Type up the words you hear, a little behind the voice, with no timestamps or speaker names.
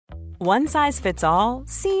One size fits all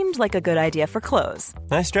seemed like a good idea for clothes.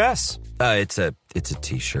 Nice dress. It's a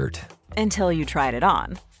t-shirt. Until you tried it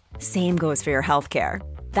on. Same goes for your healthcare.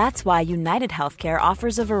 That's why United Healthcare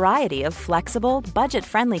offers a variety of flexible,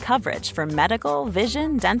 budget-friendly coverage for medical,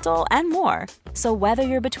 vision, dental, and more. So whether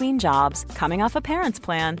you're between jobs, coming off a parent's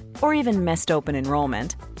plan, or even missed open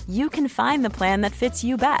enrollment, you can find the plan that fits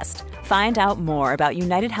you best. Find out more about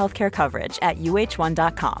United Healthcare coverage at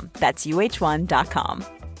uh1.com. That's uh1.com.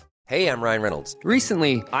 Hey, I'm Ryan Reynolds.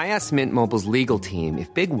 Recently, I asked Mint Mobile's legal team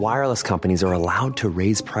if big wireless companies are allowed to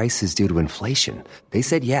raise prices due to inflation. They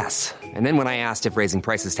said yes. And then when I asked if raising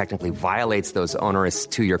prices technically violates those onerous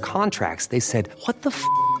 2-year contracts, they said, "What the f***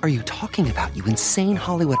 are you talking about, you insane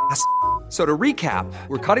Hollywood ass?" So to recap,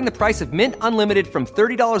 we're cutting the price of Mint Unlimited from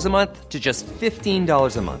 $30 a month to just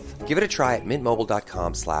 $15 a month. Give it a try at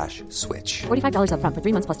mintmobile.com/switch. $45 up front for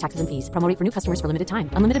 3 months plus taxes and fees. Promo rate for new customers for limited time.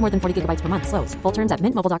 Unlimited more than 40 gigabytes per month. Slows full terms at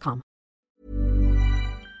mintmobile.com.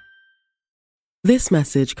 This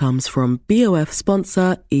message comes from BoF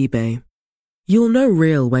sponsor eBay. You'll know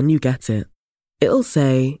real when you get it. It'll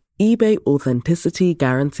say eBay Authenticity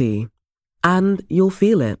Guarantee. And you'll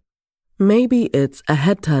feel it. Maybe it's a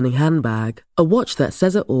head-turning handbag, a watch that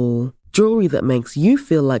says it all, jewelry that makes you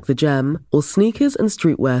feel like the gem, or sneakers and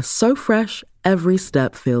streetwear so fresh every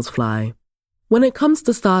step feels fly. When it comes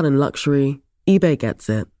to style and luxury, eBay gets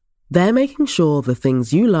it. They're making sure the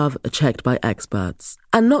things you love are checked by experts.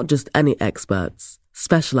 And not just any experts,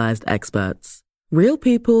 specialized experts. Real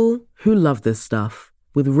people who love this stuff,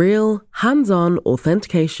 with real, hands-on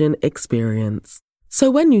authentication experience. So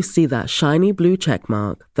when you see that shiny blue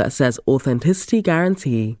checkmark that says Authenticity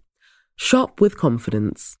Guarantee, shop with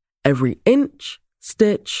confidence. Every inch,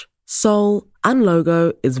 stitch, sole, and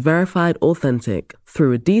logo is verified authentic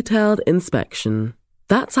through a detailed inspection.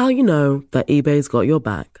 That's how you know that eBay's got your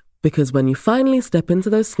back. Because when you finally step into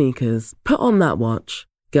those sneakers, put on that watch,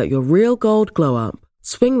 get your real gold glow up,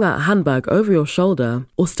 swing that handbag over your shoulder,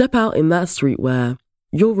 or step out in that streetwear,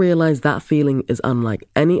 you'll realize that feeling is unlike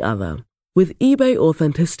any other. With eBay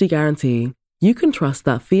Authenticity Guarantee, you can trust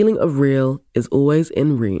that feeling of real is always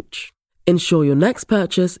in reach. Ensure your next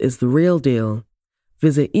purchase is the real deal.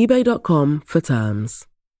 Visit ebay.com for terms.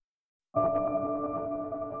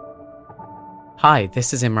 Hi,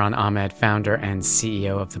 this is Imran Ahmed, founder and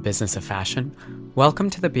CEO of the Business of Fashion. Welcome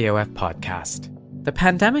to the BoF podcast. The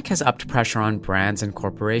pandemic has upped pressure on brands and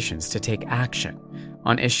corporations to take action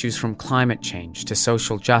on issues from climate change to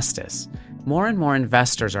social justice. More and more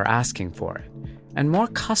investors are asking for it, and more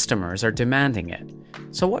customers are demanding it.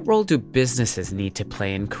 So what role do businesses need to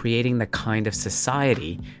play in creating the kind of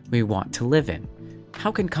society we want to live in?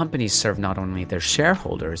 How can companies serve not only their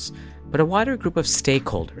shareholders, but a wider group of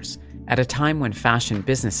stakeholders at a time when fashion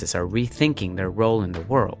businesses are rethinking their role in the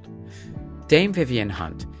world? Dame Vivian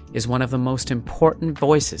Hunt is one of the most important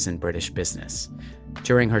voices in British business.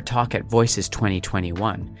 During her talk at Voices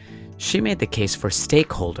 2021, she made the case for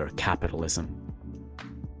stakeholder capitalism.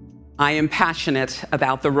 I am passionate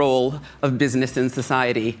about the role of business in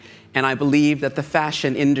society, and I believe that the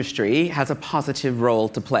fashion industry has a positive role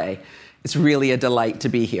to play. It's really a delight to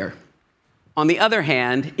be here. On the other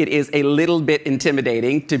hand, it is a little bit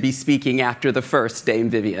intimidating to be speaking after the first Dame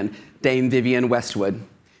Vivian Westwood.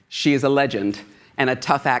 She is a legend and a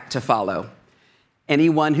tough act to follow.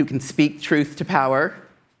 Anyone who can speak truth to power,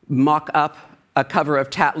 mock up a cover of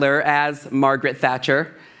Tatler as Margaret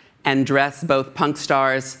Thatcher, and dress both punk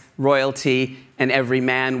stars, royalty, and every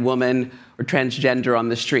man, woman, or transgender on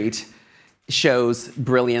the street shows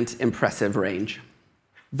brilliant, impressive range.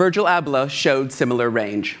 Virgil Abloh showed similar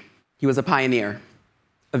range. He was a pioneer,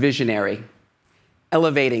 a visionary,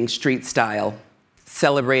 elevating street style,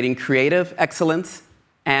 celebrating creative excellence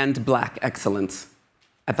and Black excellence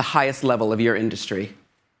at the highest level of your industry.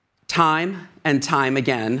 Time and time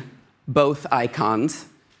again, both icons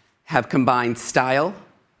have combined style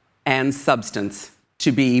and substance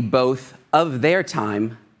to be both of their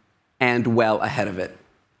time and well ahead of it.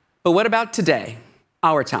 But what about today,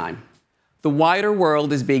 our time? The wider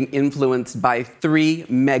world is being influenced by 3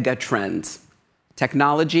 mega trends: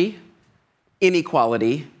 technology,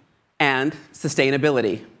 inequality, and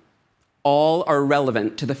sustainability. All are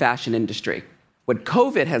relevant to the fashion industry. What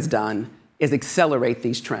COVID has done is accelerate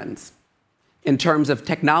these trends. In terms of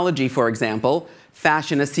technology, for example,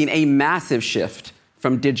 fashion has seen a massive shift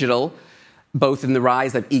from digital, both in the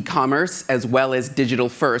rise of e-commerce as well as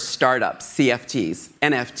digital-first startups, CFTs,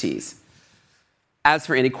 NFTs. As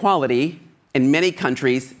for inequality, in many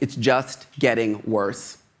countries, it's just getting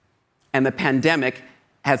worse. And the pandemic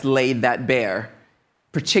has laid that bare,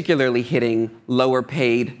 particularly hitting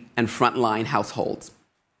lower-paid and frontline households.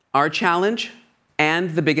 Our challenge?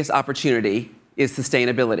 And the biggest opportunity is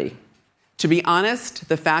sustainability. To be honest,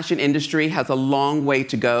 the fashion industry has a long way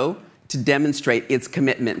to go to demonstrate its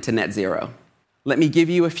commitment to net zero. Let me give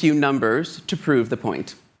you a few numbers to prove the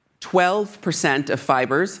point. 12% of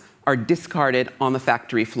fibers are discarded on the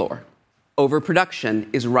factory floor. Overproduction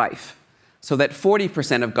is rife, so that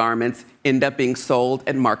 40% of garments end up being sold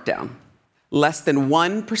at markdown. Less than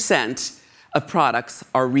 1% of products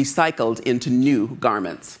are recycled into new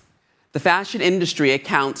garments. The fashion industry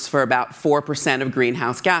accounts for about 4% of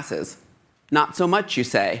greenhouse gases. Not so much, you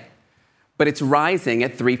say, but it's rising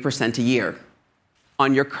at 3% a year.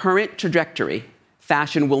 On your current trajectory,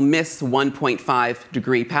 fashion will miss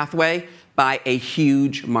 1.5-degree pathway by a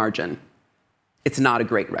huge margin. It's not a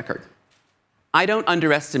great record. I don't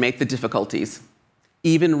underestimate the difficulties.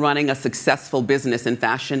 Even running a successful business in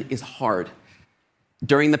fashion is hard.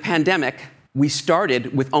 During the pandemic, we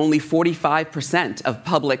started with only 45% of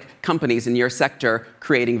public companies in your sector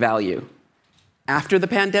creating value. After the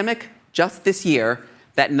pandemic, just this year,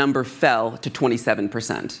 that number fell to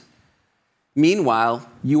 27%. Meanwhile,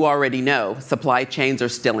 you already know supply chains are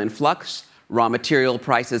still in flux, raw material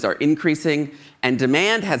prices are increasing, and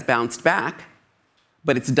demand has bounced back,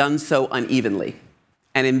 but it's done so unevenly.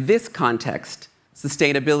 And in this context,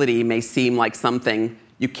 sustainability may seem like something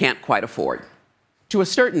you can't quite afford. To a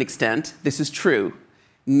certain extent, this is true.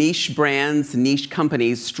 Niche brands, niche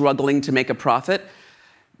companies struggling to make a profit,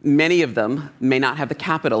 many of them may not have the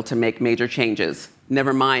capital to make major changes,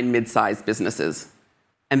 never mind mid-sized businesses.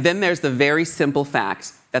 And then there's the very simple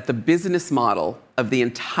fact that the business model of the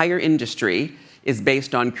entire industry is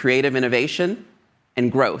based on creative innovation and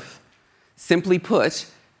growth. Simply put,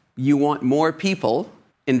 you want more people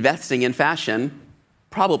investing in fashion,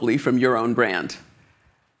 probably from your own brand.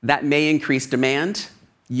 That may increase demand,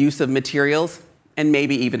 use of materials, and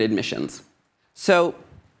maybe even admissions. So,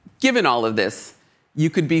 given all of this, you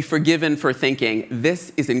could be forgiven for thinking,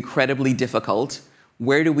 this is incredibly difficult.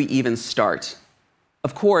 Where do we even start?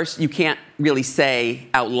 Of course, you can't really say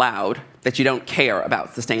out loud that you don't care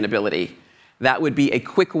about sustainability. That would be a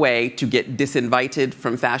quick way to get disinvited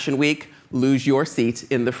from Fashion Week, lose your seat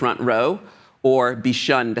in the front row, or be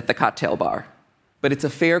shunned at the cocktail bar. But it's a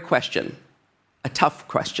fair question, a tough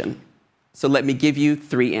question. So let me give you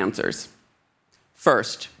 3 answers.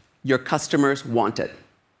 First, your customers want it.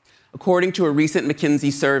 According to a recent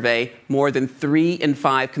McKinsey survey, more than 3 in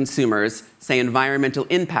 5 consumers say environmental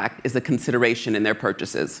impact is a consideration in their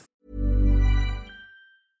purchases.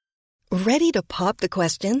 Ready to pop the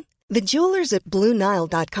question? The jewelers at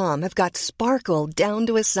BlueNile.com have got sparkle down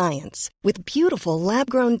to a science with beautiful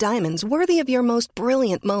lab-grown diamonds worthy of your most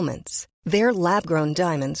brilliant moments. Their lab-grown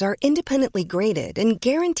diamonds are independently graded and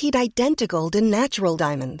guaranteed identical to natural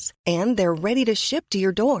diamonds, and they're ready to ship to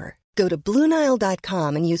your door. Go to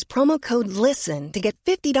BlueNile.com and use promo code LISTEN to get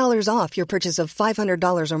 $50 off your purchase of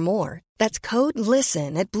 $500 or more. That's code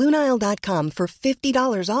LISTEN at BlueNile.com for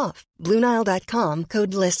 $50 off. BlueNile.com,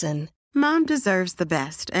 code LISTEN. Mom deserves the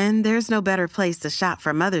best, and there's no better place to shop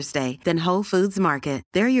for Mother's Day than Whole Foods Market.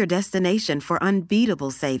 They're your destination for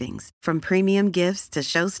unbeatable savings, from premium gifts to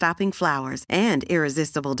show-stopping flowers and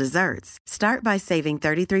irresistible desserts. Start by saving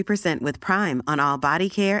 33% with Prime on all body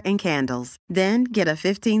care and candles. Then get a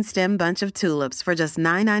 15-stem bunch of tulips for just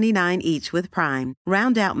 $9.99 each with Prime.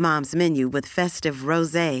 Round out Mom's menu with festive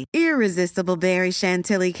rosé, irresistible berry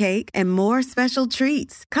chantilly cake, and more special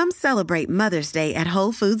treats. Come celebrate Mother's Day at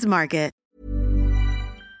Whole Foods Market.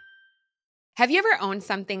 Have you ever owned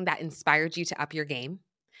something that inspired you to up your game?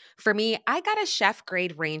 For me, I got a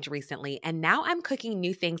chef-grade range recently, and now I'm cooking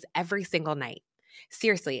new things every single night.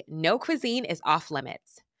 Seriously, no cuisine is off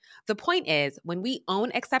limits. The point is, when we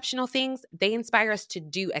own exceptional things, they inspire us to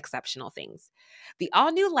do exceptional things. The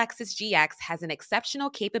all-new Lexus GX has an exceptional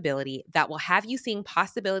capability that will have you seeing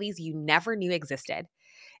possibilities you never knew existed.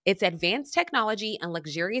 Its advanced technology and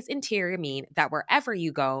luxurious interior mean that wherever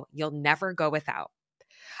you go, you'll never go without.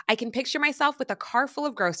 I can picture myself with a car full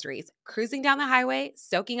of groceries, cruising down the highway,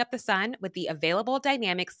 soaking up the sun with the available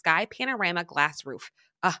dynamic sky panorama glass roof.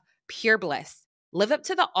 Pure bliss. Live up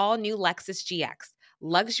to the all-new Lexus GX.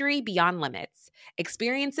 Luxury beyond limits.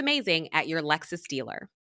 Experience amazing at your Lexus dealer.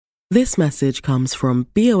 This message comes from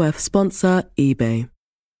BoF sponsor eBay.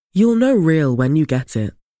 You'll know real when you get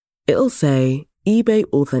it. It'll say eBay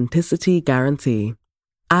Authenticity Guarantee.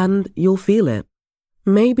 And you'll feel it.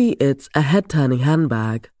 Maybe it's a head-turning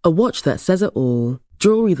handbag, a watch that says it all,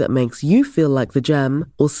 jewelry that makes you feel like the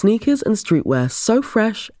gem, or sneakers and streetwear so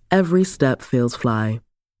fresh, every step feels fly.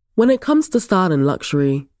 When it comes to style and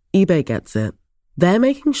luxury, eBay gets it. They're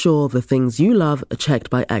making sure the things you love are checked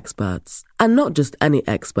by experts. And not just any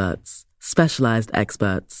experts, specialized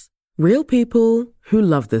experts. Real people who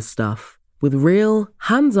love this stuff, with real,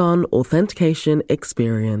 hands-on authentication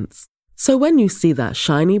experience. So when you see that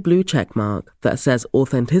shiny blue checkmark that says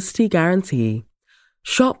Authenticity Guarantee,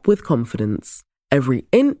 shop with confidence. Every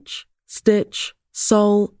inch, stitch,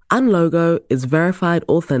 sole, and logo is verified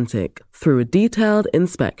authentic through a detailed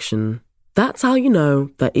inspection. That's how you know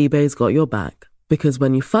that eBay's got your back. Because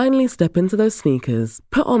when you finally step into those sneakers,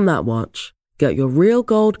 put on that watch, get your real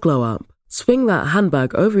gold glow up, swing that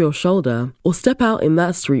handbag over your shoulder, or step out in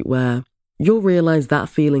that streetwear, you'll realize that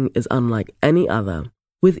feeling is unlike any other.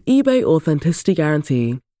 With eBay Authenticity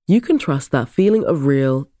Guarantee, you can trust that feeling of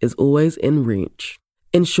real is always in reach.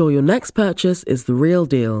 Ensure your next purchase is the real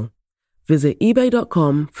deal. Visit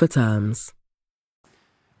ebay.com for terms.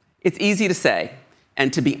 It's easy to say,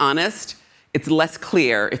 and to be honest, it's less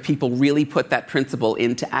clear if people really put that principle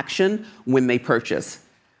into action when they purchase.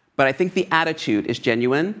 But I think the attitude is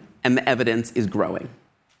genuine and the evidence is growing.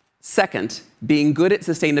 Second, being good at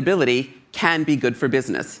sustainability can be good for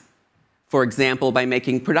business. For example, by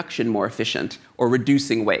making production more efficient or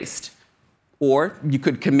reducing waste. Or you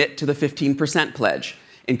could commit to the 15% pledge,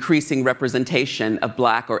 increasing representation of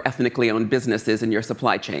Black or ethnically owned businesses in your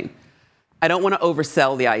supply chain. I don't want to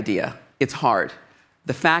oversell the idea. It's hard.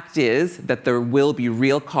 The fact is that there will be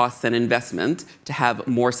real costs and investment to have a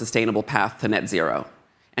more sustainable path to net zero.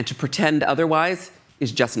 And to pretend otherwise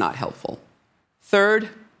is just not helpful. Third,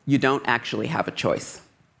 you don't actually have a choice.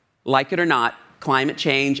 Like it or not, climate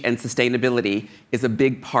change and sustainability is a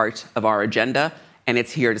big part of our agenda, and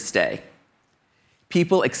it's here to stay.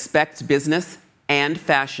 People expect business and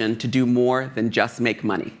fashion to do more than just make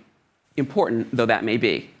money, important though that may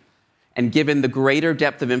be. And given the greater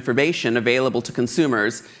depth of information available to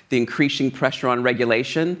consumers, the increasing pressure on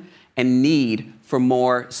regulation, and need for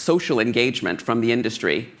more social engagement from the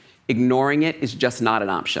industry, ignoring it is just not an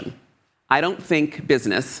option. I don't think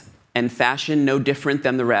business, and fashion no different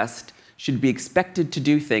than the rest, should be expected to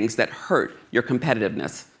do things that hurt your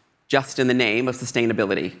competitiveness, just in the name of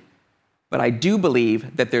sustainability. But I do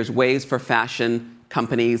believe that there's ways for fashion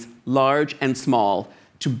companies, large and small,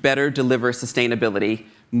 to better deliver sustainability,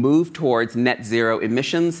 move towards net zero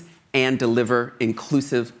emissions, and deliver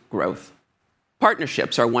inclusive growth.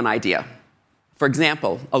 Partnerships are one idea. For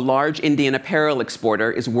example, a large Indian apparel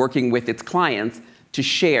exporter is working with its clients to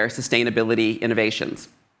share sustainability innovations.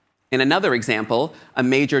 In another example, a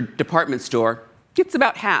major department store gets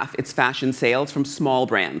about half its fashion sales from small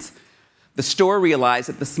brands. The store realized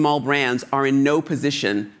that the small brands are in no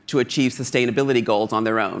position to achieve sustainability goals on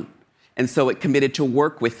their own. And so it committed to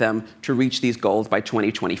work with them to reach these goals by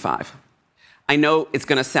 2025. I know it's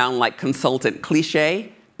going to sound like consultant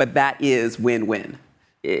cliche, but that is win-win.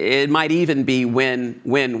 It might even be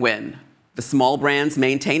win-win-win. The small brands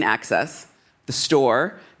maintain access, the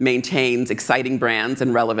store maintains exciting brands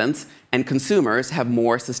and relevance, and consumers have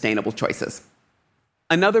more sustainable choices.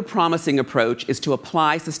 Another promising approach is to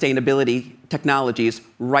apply sustainability technologies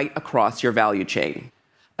right across your value chain.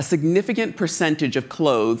 A significant percentage of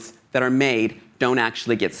clothes that are made don't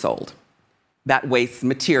actually get sold. That wastes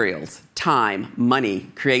materials, time,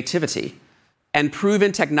 money, creativity. And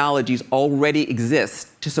proven technologies already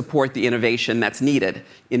exist to support the innovation that's needed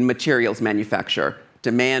in materials manufacture,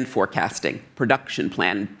 demand forecasting, production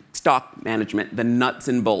plan, stock management, the nuts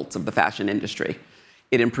and bolts of the fashion industry.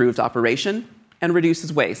 It improves operation and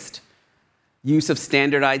reduces waste. Use of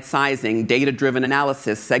standardized sizing, data-driven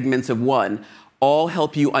analysis, segments of one, all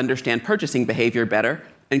help you understand purchasing behavior better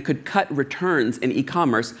and could cut returns in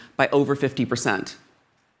e-commerce by over 50%.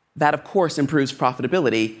 That, of course, improves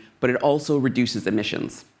profitability, but it also reduces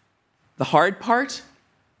emissions. The hard part,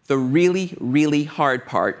 the really, really hard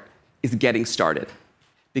part, is getting started.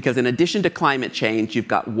 Because in addition to climate change, you've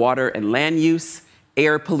got water and land use,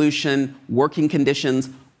 air pollution, working conditions,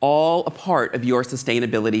 all a part of your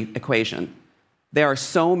sustainability equation. There are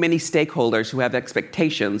so many stakeholders who have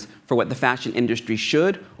expectations for what the fashion industry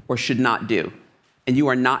should or should not do, and you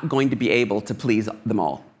are not going to be able to please them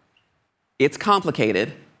all. It's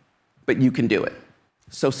complicated, but you can do it.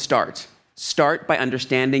 So start. Start by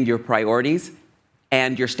understanding your priorities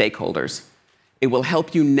and your stakeholders. It will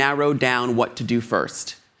help you narrow down what to do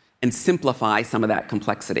first and simplify some of that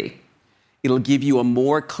complexity. It'll give you a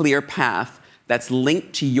more clear path that's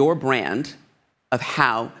linked to your brand of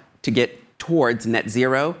how to get towards net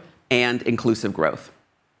zero and inclusive growth.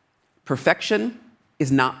 Perfection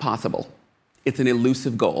is not possible. It's an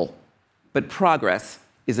elusive goal, but progress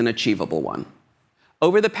is an achievable one.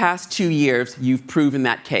 Over the past 2 years, you've proven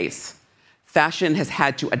that case. Fashion has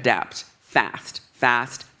had to adapt fast.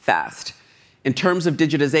 In terms of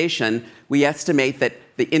digitization, we estimate that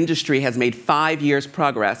the industry has made 5 years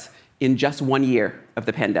progress in just 1 year. of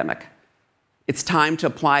the pandemic. It's time to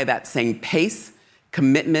apply that same pace,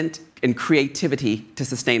 commitment, and creativity to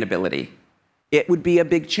sustainability. It would be a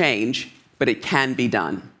big change, but it can be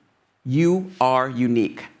done. You are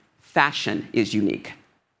unique. Fashion is unique.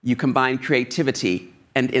 You combine creativity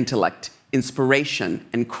and intellect, inspiration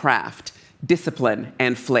and craft, discipline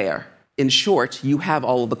and flair. In short, you have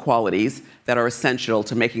all of the qualities that are essential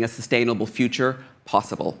to making a sustainable future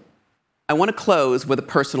possible. I want to close with a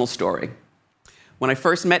personal story. When I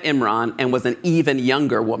first met Imran and was an even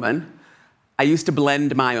younger woman, I used to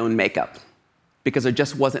blend my own makeup because there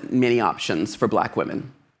just wasn't many options for Black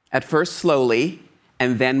women. At first slowly,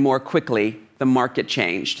 and then more quickly, the market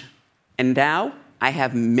changed. And now I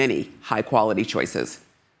have many high-quality choices.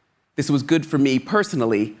 This was good for me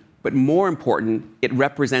personally, but more important, it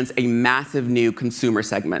represents a massive new consumer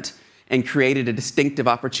segment and created a distinctive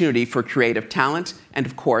opportunity for creative talent and,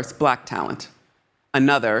 of course, Black talent.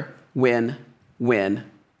 Another win, win,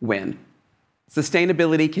 win.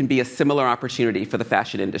 Sustainability can be a similar opportunity for the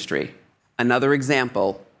fashion industry. Another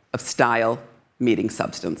example of style meeting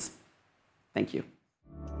substance. Thank you.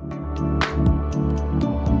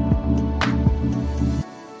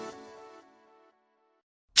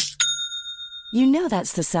 You know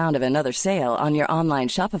that's the sound of another sale on your online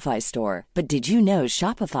Shopify store. But did you know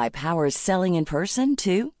Shopify powers selling in person,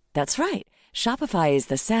 too? That's right. Shopify is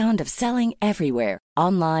the sound of selling everywhere.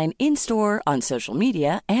 Online, in-store, on social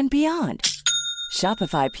media, and beyond.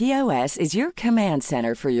 Shopify POS is your command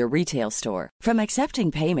center for your retail store. From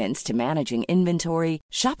accepting payments to managing inventory,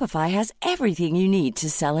 Shopify has everything you need to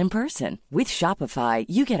sell in person. With Shopify,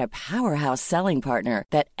 you get a powerhouse selling partner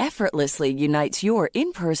that effortlessly unites your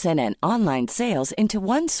in-person and online sales into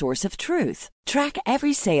one source of truth. Track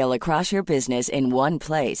every sale across your business in one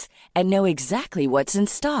place and know exactly what's in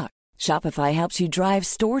stock. Shopify helps you drive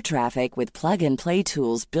store traffic with plug-and-play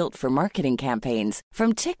tools built for marketing campaigns,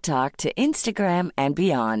 from TikTok to Instagram and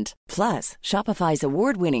beyond. Plus, Shopify's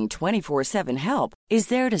award-winning 24/7 help is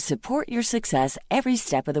there to support your success every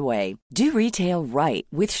step of the way. Do retail right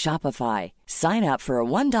with Shopify. Sign up for a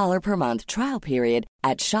 $1 per month trial period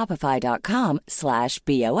at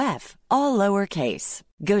shopify.com/BOF, all lowercase.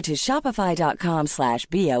 Go to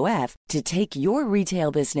shopify.com/BOF to take your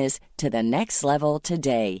retail business to the next level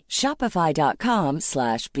today.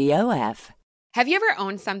 Shopify.com/BOF. Have you ever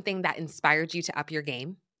owned something that inspired you to up your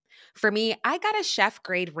game? For me, I got a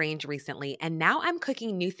chef-grade range recently, and now I'm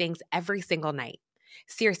cooking new things every single night.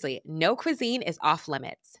 Seriously, no cuisine is off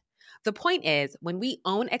limits. The point is, when we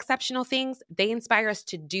own exceptional things, they inspire us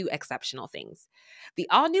to do exceptional things. The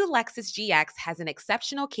all-new Lexus GX has an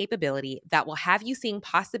exceptional capability that will have you seeing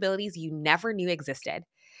possibilities you never knew existed.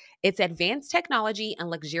 Its advanced technology and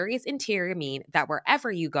luxurious interior mean that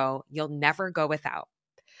wherever you go, you'll never go without.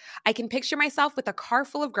 I can picture myself with a car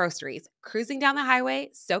full of groceries, cruising down the highway,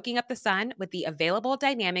 soaking up the sun with the available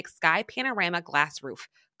dynamic sky panorama glass roof.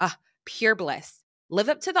 Pure bliss. Live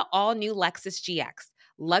up to the all-new Lexus GX.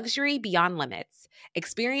 Luxury beyond limits.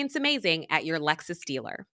 Experience amazing at your Lexus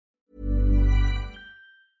dealer.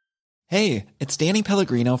 Hey, it's Danny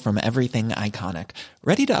Pellegrino from Everything Iconic.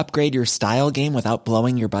 Ready to upgrade your style game without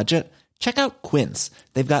blowing your budget? Check out Quince.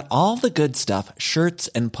 They've got all the good stuff, shirts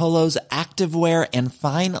and polos, activewear, and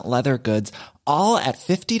fine leather goods, all at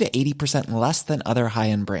 50 to 80% less than other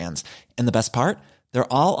high-end brands. And the best part?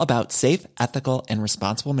 They're all about safe, ethical, and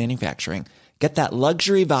responsible manufacturing. Get that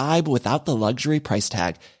luxury vibe without the luxury price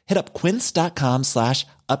tag. Hit up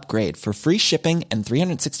quince.com/upgrade for free shipping and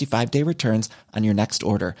 365-day returns on your next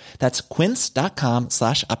order. That's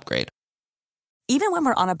quince.com/upgrade. Even when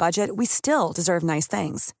we're on a budget, we still deserve nice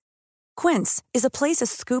things. Quince is a place to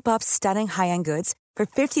scoop up stunning high-end goods for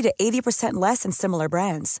 50 to 80% less than similar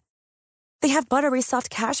brands. They have buttery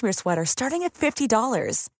soft cashmere sweaters starting at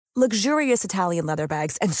 $50, luxurious Italian leather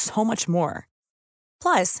bags, and so much more.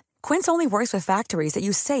 Plus, Quince only works with factories that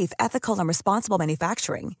use safe, ethical, and responsible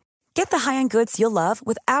manufacturing. Get the high-end goods you'll love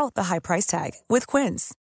without the high price tag with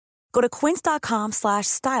Quince. Go to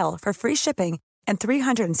quince.com/style for free shipping and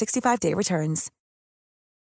 365-day returns.